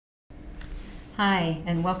Hi,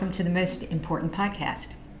 and welcome to the Most Important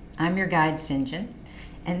Podcast. I'm your guide, Sinjin,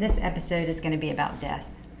 and this episode is going to be about death.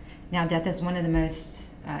 Now, death is one of the most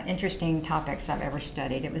interesting topics I've ever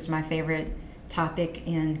studied. It was my favorite topic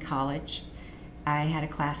in college. I had a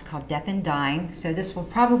class called Death and Dying, so this will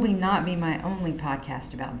probably not be my only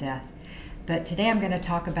podcast about death. But today I'm going to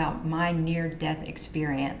talk about my near-death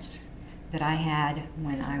experience that I had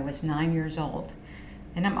when I was 9 years old.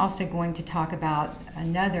 And I'm also going to talk about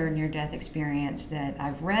another near-death experience that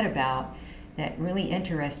I've read about that really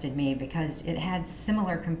interested me because it had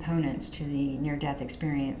similar components to the near-death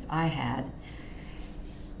experience I had.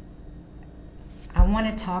 I want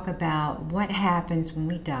to talk about what happens when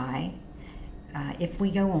we die, if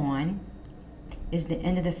we go on. Is the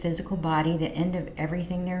end of the physical body the end of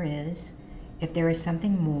everything there is? If there is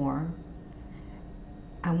something more?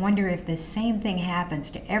 I wonder if the same thing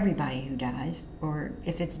happens to everybody who dies, or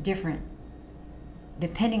if it's different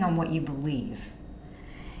depending on what you believe.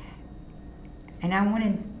 And I want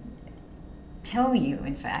to tell you,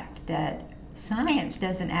 in fact, that science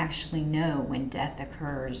doesn't actually know when death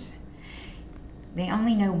occurs. They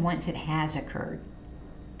only know once it has occurred.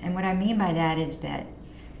 And what I mean by that is that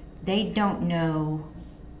they don't know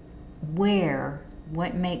where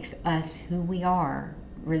what makes us who we are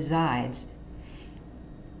resides.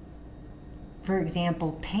 For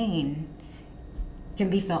example, pain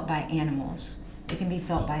can be felt by animals. It can be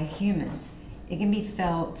felt by humans. It can be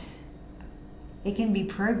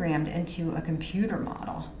programmed into a computer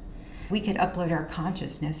model. We could upload our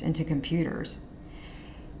consciousness into computers.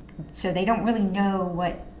 So they don't really know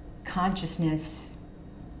what consciousness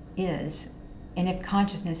is, and if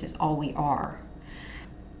consciousness is all we are.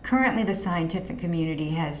 Currently, the scientific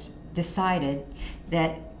community has decided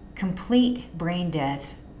that complete brain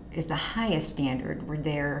death is the highest standard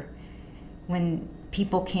when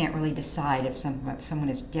people can't really decide if someone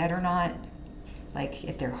is dead or not, like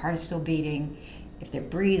if their heart is still beating, if they're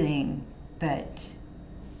breathing, but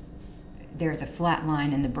there's a flat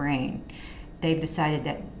line in the brain. They've decided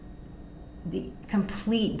that the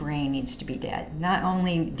complete brain needs to be dead. Not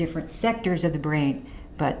only different sectors of the brain,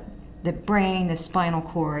 but the brain, the spinal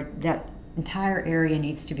cord, that entire area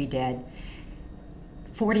needs to be dead.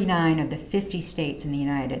 49 of the 50 states in the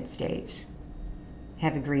United States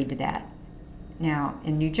have agreed to that. Now,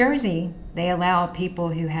 in New Jersey, they allow people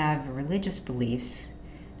who have religious beliefs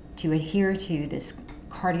to adhere to this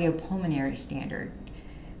cardiopulmonary standard,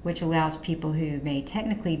 which allows people who may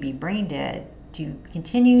technically be brain dead to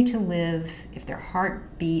continue to live if their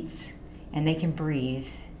heart beats and they can breathe,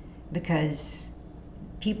 because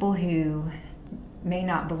people who may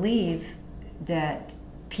not believe that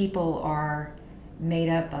people are made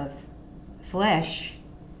up of flesh,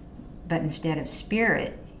 but instead of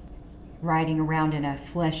spirit, riding around in a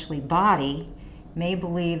fleshly body, may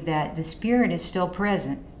believe that the spirit is still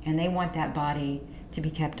present and they want that body to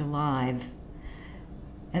be kept alive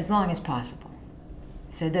as long as possible.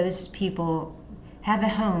 So those people have a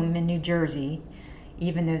home in New Jersey,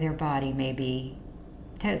 even though their body may be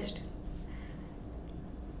toast.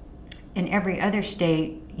 In every other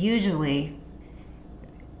state, usually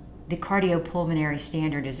the cardiopulmonary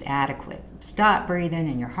standard is adequate. Stop breathing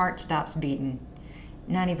and your heart stops beating.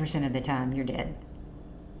 90% of the time, you're dead.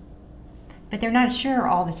 But they're not sure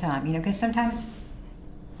all the time, because sometimes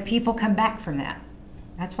people come back from that.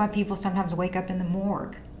 That's why people sometimes wake up in the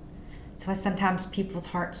morgue. That's why sometimes people's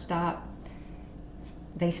hearts stop.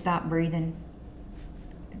 They stop breathing.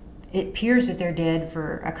 It appears that they're dead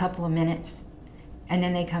for a couple of minutes, and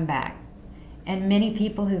then they come back. And many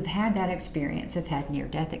people who've had that experience have had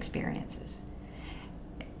near-death experiences.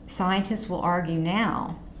 Scientists will argue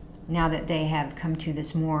now that they have come to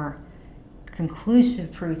this more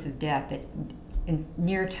conclusive proof of death, that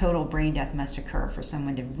near total brain death must occur for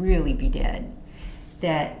someone to really be dead,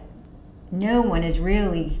 that no one has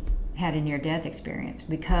really had a near-death experience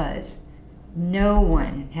because no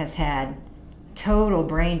one has had total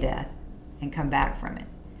brain death and come back from it.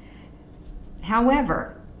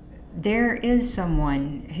 However, there is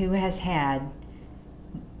someone who has had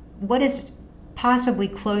what is possibly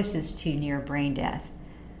closest to near brain death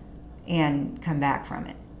and come back from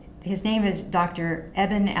it. His name is Dr.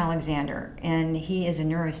 Eben Alexander, and he is a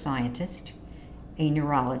neuroscientist, a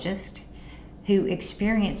neurologist, who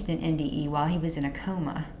experienced an NDE while he was in a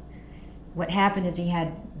coma. What happened is he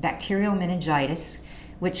had bacterial meningitis,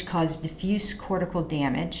 which caused diffuse cortical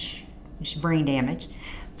damage, which is brain damage,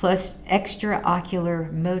 plus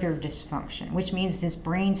extraocular motor dysfunction, which means his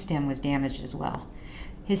brainstem was damaged as well.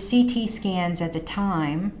 His CT scans at the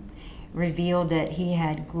time revealed that he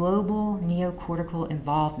had global neocortical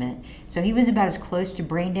involvement. So he was about as close to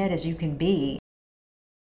brain dead as you can be.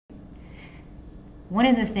 One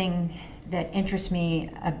of the things that interests me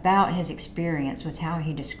about his experience was how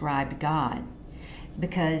he described God,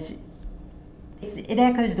 because it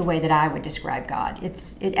echoes the way that I would describe God.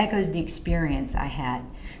 It echoes the experience I had.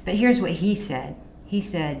 But here's what he said. He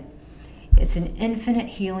said, "It's an infinite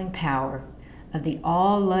healing power of the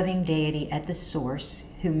all-loving deity at the source,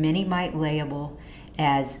 who many might label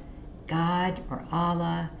as God or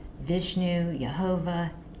Allah, Vishnu,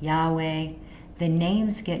 Jehovah, Yahweh. The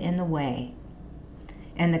names get in the way,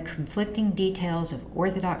 and the conflicting details of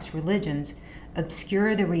Orthodox religions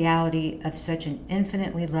obscure the reality of such an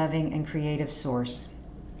infinitely loving and creative source."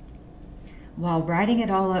 While writing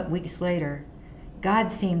it all up weeks later,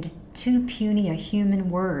 God seemed too puny a human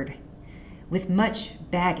word, with much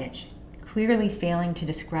baggage, clearly failing to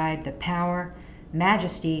describe the power,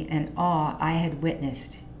 majesty, and awe I had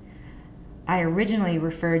witnessed. I originally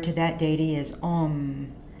referred to that deity as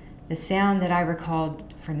Om, the sound that I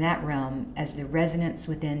recalled from that realm as the resonance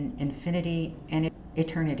within infinity and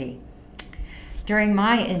eternity. During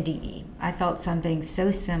my NDE, I felt something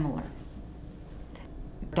so similar.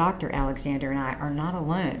 Dr. Alexander and I are not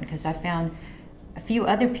alone, because I found a few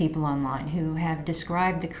other people online who have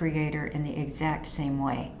described the Creator in the exact same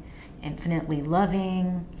way. Infinitely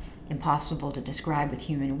loving, impossible to describe with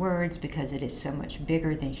human words because it is so much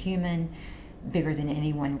bigger than human, bigger than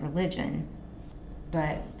any one religion.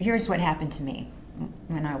 But here's what happened to me.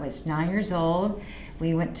 When I was 9 years old,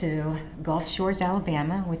 we went to Gulf Shores,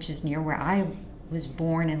 Alabama, which is near where I was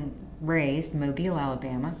born and raised, Mobile,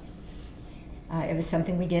 Alabama. It was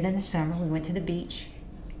something we did in the summer. We went to the beach,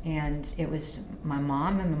 and it was my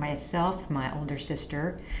mom and myself, my older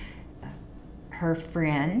sister, her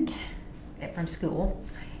friend from school,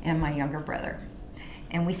 and my younger brother.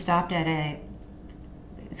 And we stopped at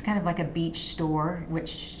it's kind of like a beach store,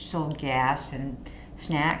 which sold gas and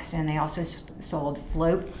snacks, and they also sold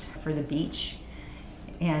floats for the beach.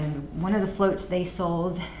 And one of the floats they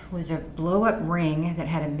sold was a blow-up ring that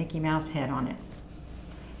had a Mickey Mouse head on it.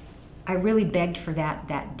 I really begged for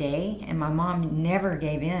that day, and my mom never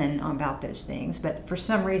gave in about those things, but for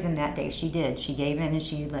some reason that day she did. She gave in and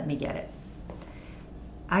she let me get it.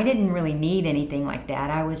 I didn't really need anything like that.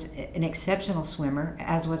 I was an exceptional swimmer,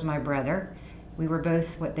 as was my brother. We were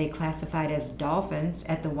both what they classified as dolphins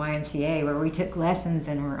at the YMCA, where we took lessons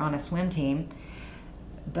and were on a swim team.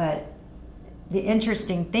 But the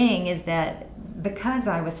interesting thing is that because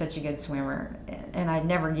I was such a good swimmer and I'd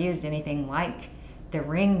never used anything like the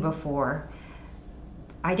ring before,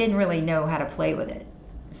 I didn't really know how to play with it.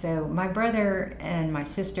 So my brother and my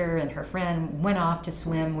sister and her friend went off to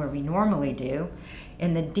swim where we normally do,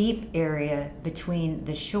 in the deep area between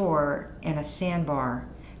the shore and a sandbar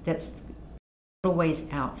that's a little ways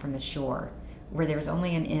out from the shore, where there's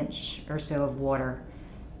only an inch or so of water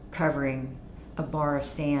covering a bar of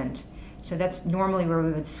sand. So that's normally where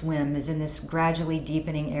we would swim, is in this gradually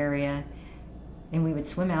deepening area, and we would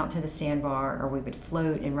swim out to the sandbar, or we would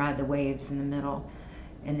float and ride the waves in the middle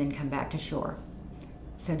and then come back to shore.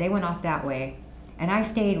 So they went off that way, and I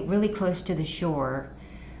stayed really close to the shore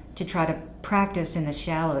to try to practice in the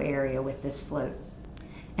shallow area with this float.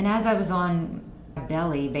 And as I was on my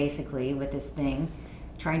belly, basically, with this thing,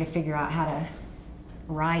 trying to figure out how to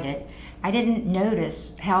ride it, I didn't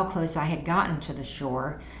notice how close I had gotten to the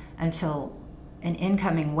shore until an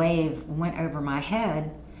incoming wave went over my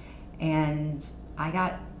head, and I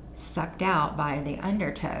got sucked out by the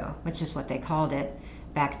undertow, which is what they called it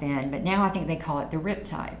back then, but now I think they call it the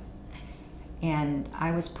riptide. And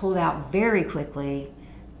I was pulled out very quickly,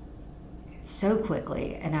 so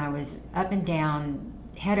quickly, and I was up and down,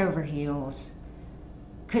 head over heels,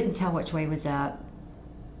 couldn't tell which way was up,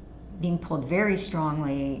 being pulled very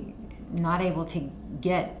strongly, not able to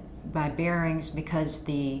get my bearings because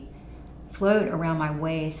the float around my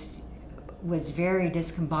waist was very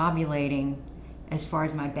discombobulating as far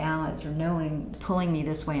as my balance, or knowing, pulling me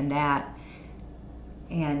this way and that.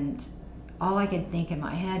 And all I could think in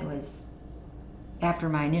my head was, after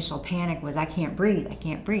my initial panic, was, I can't breathe, I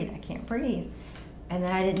can't breathe, I can't breathe. And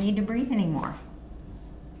then I didn't need to breathe anymore.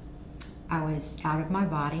 I was out of my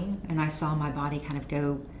body, and I saw my body kind of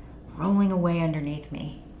go rolling away underneath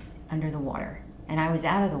me, under the water. And I was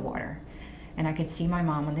out of the water, and I could see my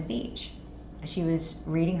mom on the beach. She was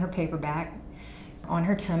reading her paperback on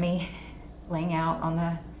her tummy, laying out on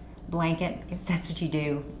the blanket, because that's what you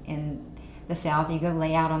do in the South. You go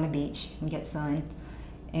lay out on the beach and get sun.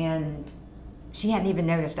 And she hadn't even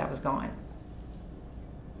noticed I was gone.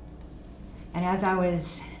 And as I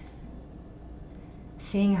was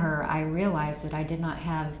seeing her, I realized that I did not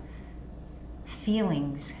have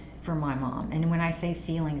feelings for my mom. And when I say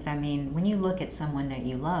feelings, I mean when you look at someone that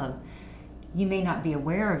you love, you may not be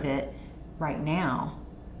aware of it, right now,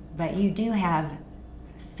 but you do have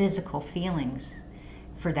physical feelings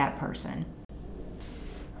for that person.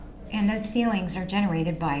 And those feelings are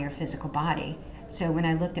generated by your physical body. So when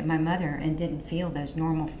I looked at my mother and didn't feel those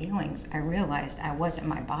normal feelings, I realized I wasn't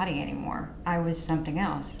my body anymore. I was something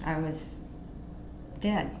else. I was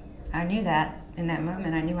dead. I knew that in that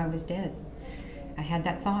moment. I knew I was dead. I had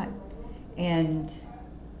that thought. And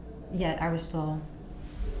yet I was still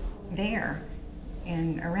there.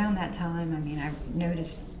 And around that time, I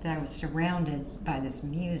noticed that I was surrounded by this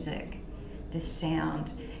music, this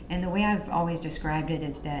sound. And the way I've always described it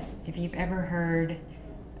is that if you've ever heard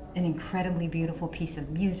an incredibly beautiful piece of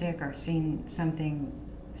music or seen some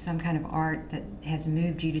kind of art that has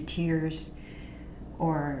moved you to tears,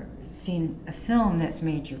 or seen a film that's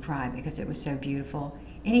made you cry because it was so beautiful,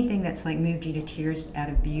 anything that's like moved you to tears out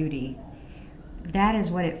of beauty, that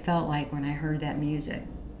is what it felt like when I heard that music.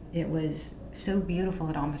 It was so beautiful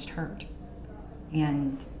it almost hurt.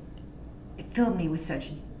 And it filled me with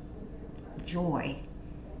such joy,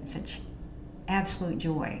 such absolute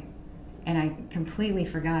joy. And I completely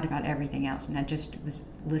forgot about everything else, and I just was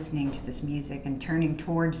listening to this music and turning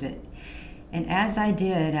towards it. And as I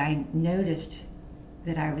did, I noticed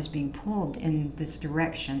that I was being pulled in this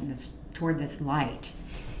direction, toward this light.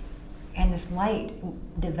 And this light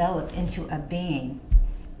developed into a being.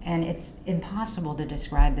 And it's impossible to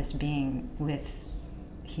describe this being with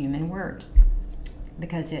human words,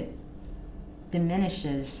 because it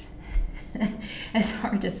diminishes, it's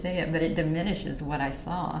hard to say it, but it diminishes what I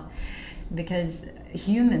saw. Because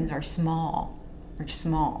humans are small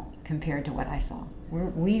compared to what I saw.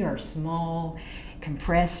 We are small,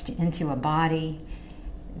 compressed into a body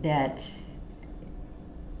that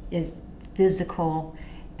is physical,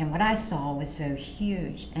 and what I saw was so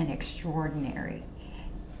huge and extraordinary.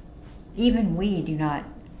 Even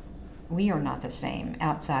we are not the same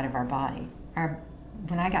outside of our body.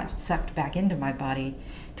 When I got sucked back into my body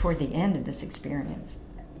toward the end of this experience,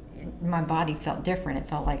 my body felt different. It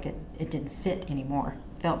felt like it didn't fit anymore.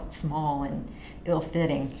 It felt small and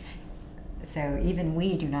ill-fitting. So even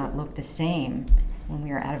we do not look the same when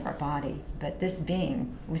we are out of our body. But this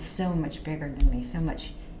being was so much bigger than me, so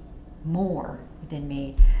much more than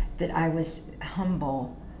me, that I was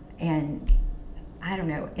humble. And I don't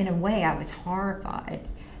know, in a way I was horrified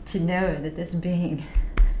to know that this being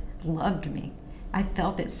loved me. I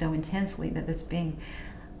felt it so intensely, that this being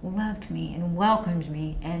loved me and welcomed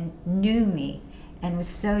me and knew me and was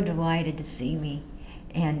so delighted to see me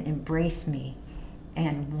and embrace me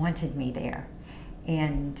and wanted me there.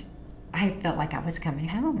 And I felt like I was coming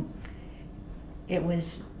home. It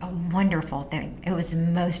was a wonderful thing. It was the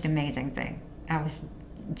most amazing thing. I was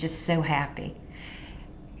just so happy.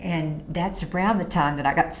 And that's around the time that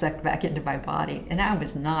I got sucked back into my body. And I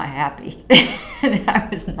was not happy. I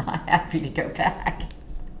was not happy to go back.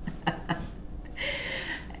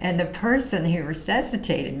 And the person who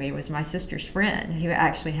resuscitated me was my sister's friend, who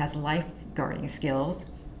actually has lifeguarding skills.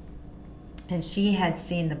 And she had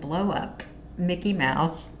seen the blow-up Mickey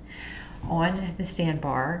Mouse on the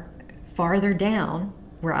sandbar farther down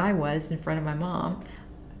where I was in front of my mom.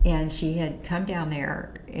 And she had come down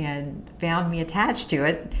there and found me attached to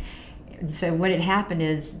it. So what had happened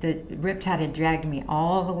is that Riptide had dragged me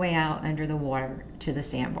all the way out under the water to the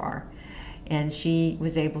sandbar. And she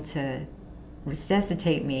was able to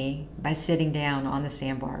resuscitate me by sitting down on the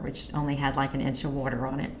sandbar, which only had like an inch of water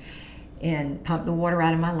on it, and pump the water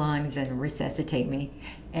out of my lungs and resuscitate me.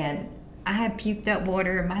 And I had puked up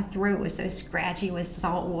water, and my throat was so scratchy with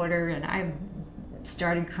salt water, and I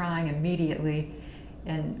started crying immediately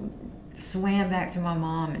and swam back to my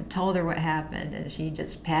mom and told her what happened, and she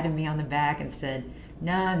just patted me on the back and said,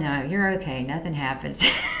 no, you're okay, nothing happens.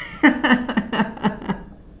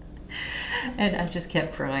 And I just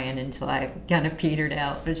kept crying until I kind of petered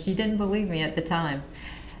out, but she didn't believe me at the time.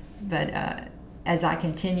 But as I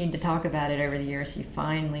continued to talk about it over the years, she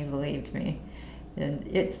finally believed me. And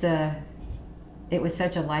it was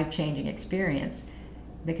such a life-changing experience,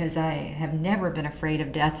 because I have never been afraid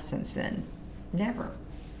of death since then. Never.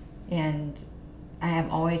 And I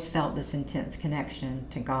have always felt this intense connection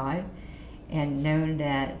to God and known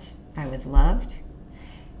that I was loved,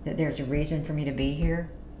 that there's a reason for me to be here,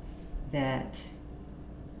 that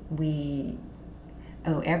we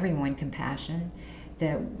owe everyone compassion,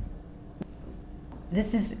 that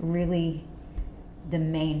this is really the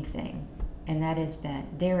main thing, and that is that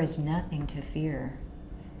there is nothing to fear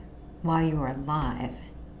while you are alive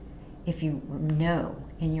if you know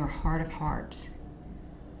in your heart of hearts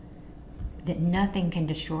that nothing can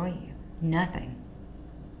destroy you, nothing.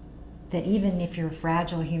 That even if your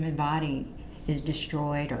fragile human body is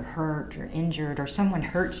destroyed or hurt or injured, or someone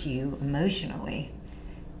hurts you emotionally,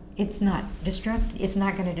 it's not destructive. It's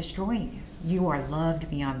not going to destroy you. You are loved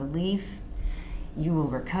beyond belief. You will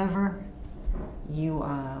recover. You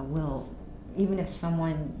will, even if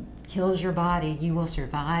someone kills your body, you will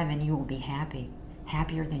survive and you will be happy,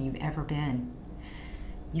 happier than you've ever been.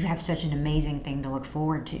 You have such an amazing thing to look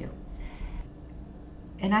forward to.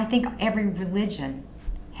 And I think every religion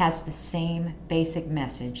has the same basic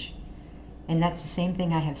message. And that's the same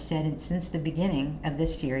thing I have said since the beginning of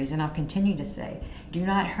this series, and I'll continue to say. Do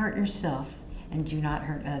not hurt yourself and do not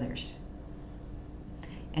hurt others.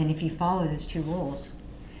 And if you follow those two rules,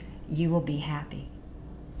 you will be happy.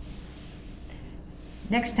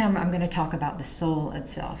 Next time I'm going to talk about the soul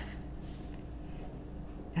itself.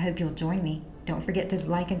 I hope you'll join me. Don't forget to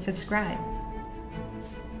like and subscribe.